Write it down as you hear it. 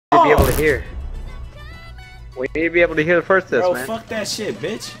to be able to hear. We need to be able to hear the first test, Bro, man. fuck that shit,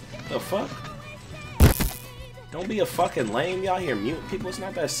 bitch. The fuck? Don't be a fucking lame. Y'all here muting people. It's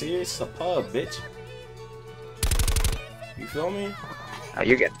not that serious. It's a pub, bitch. You feel me? Oh,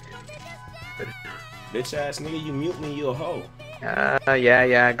 you're good. Bitch ass nigga, you mute me, you a hoe.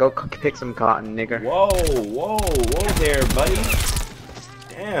 Yeah. Go pick some cotton, nigga. Whoa there, buddy.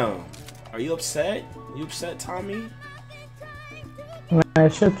 Damn. Are you upset? You upset, Tommy? Man,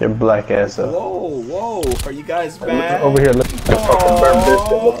 shut your black ass up. Whoa. Are you guys bad? Over here, looking at the fucking burn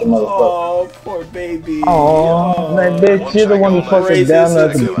biscuit with the motherfucker. Oh, poor baby. Oh, man, bitch, you're the one who fucking down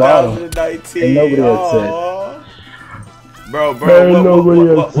at the bottom. 2019. Ain't nobody upset. Bro,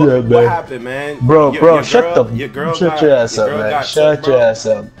 what happened, man? Bro, shut your ass up, man. Shut your ass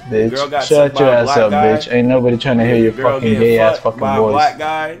up, bitch. Shut your ass up, bitch. Ain't nobody trying to hear your fucking gay ass fucking voice. Black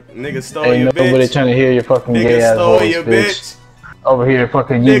guy, nigga stole Ain't your bitch. nobody trying to hear your fucking gay ass voice, bitch. Over here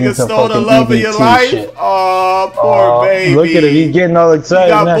fucking using some fucking the love of your life. Shit. Oh, poor baby. Look at him, he's getting all excited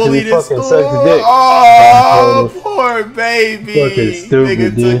now because he fucking sucks his dick. Oh, poor baby. Fucking stupid,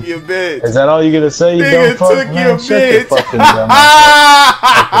 nigga dude. took your bitch. Is that all you gonna say, you dumb fuck? Took Man, your shut your bitch. fucking dumb ass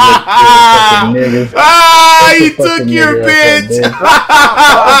up. He took your bitch.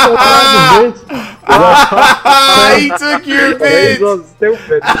 He took your bitch. So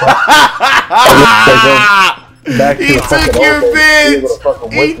stupid. He took your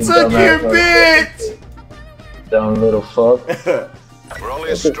bitch. He took your bitch. Dumb little fuck. We're only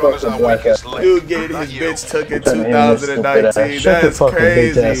as strong as our weakest link. Dude getting his bitch took in 2019. That's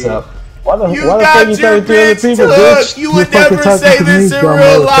crazy. Why the You fuck got you your talking to other bitch people, took. bitch? You would fucking never talking say to this me, in dumb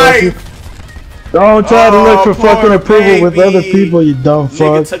real motherfucker. life. Don't try to look for fucking poor approval with other baby. people, you dumb Nigga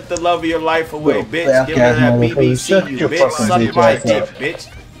fuck. took the love of your life away, Little bitch. fat Give her ass that motherfucker. BBC, Shut you your bitch. fucking Suck bitch my ass dick, up. bitch.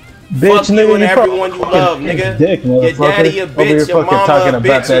 Bitch, Fuck you nigga, and everyone you love, nigga. Dick, Your daddy a Over here bitch, your fucking mama talking a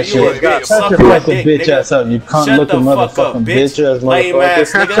about bitch, that and you a shit. bitch. Shut Suck your my fucking dick, bitch nigga. ass up, you cunt Shut looking the fuck up, motherfucking bitch. bitch ass Lame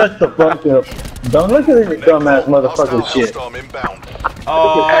ass motherfucker. nigga. Shut the fuck up. Don't look at this dumb ass motherfucking shit.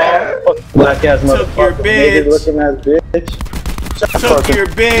 Oh, Black ass took your motherfucker, bitch. nigga looking ass bitch. Took your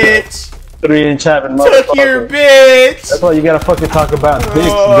bitch. 3-inch having motherfucker. Took your bitch. That's why you gotta fucking talk about dicks,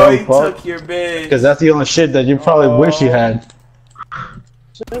 Oh, he dumb fuck. took your bitch. Because that's the only shit that you probably wish you had.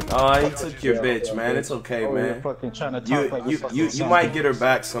 Oh, he took your bitch, man. It's okay, man. You might get her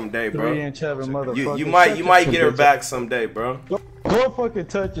back someday, bro. 3-inch having motherfucker. You might get her back someday, bro. Go fucking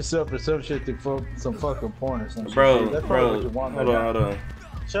touch yourself or some shit to some fucking porn or some shit. Bro, That's probably what you want hold on.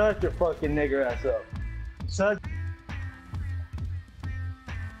 Shut your fucking nigger ass up. Shut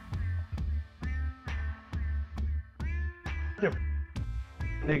your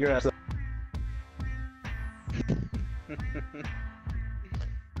nigger ass up.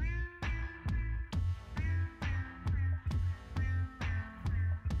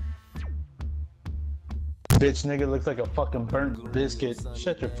 Bitch nigga looks like a fucking burnt biscuit.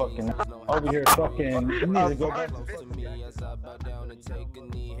 Shut your fucking over here fucking. You need to go back to me as I bow down and take a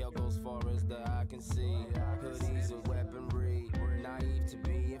knee. Hell goes far as the eye can see. Hoodies and weaponry, naive to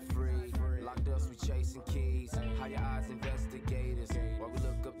being free. Locked us, we chasing keys. Higher eyes, investigators. While we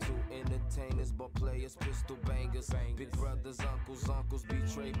look up to entertainers, but players, pistol bangers. Big brothers, uncles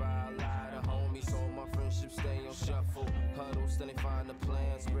betrayed by a lie to homies. So my friendship stay on shuffle. Huddle, still they find the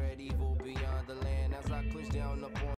plan. Spread evil beyond the land as I clinch down upon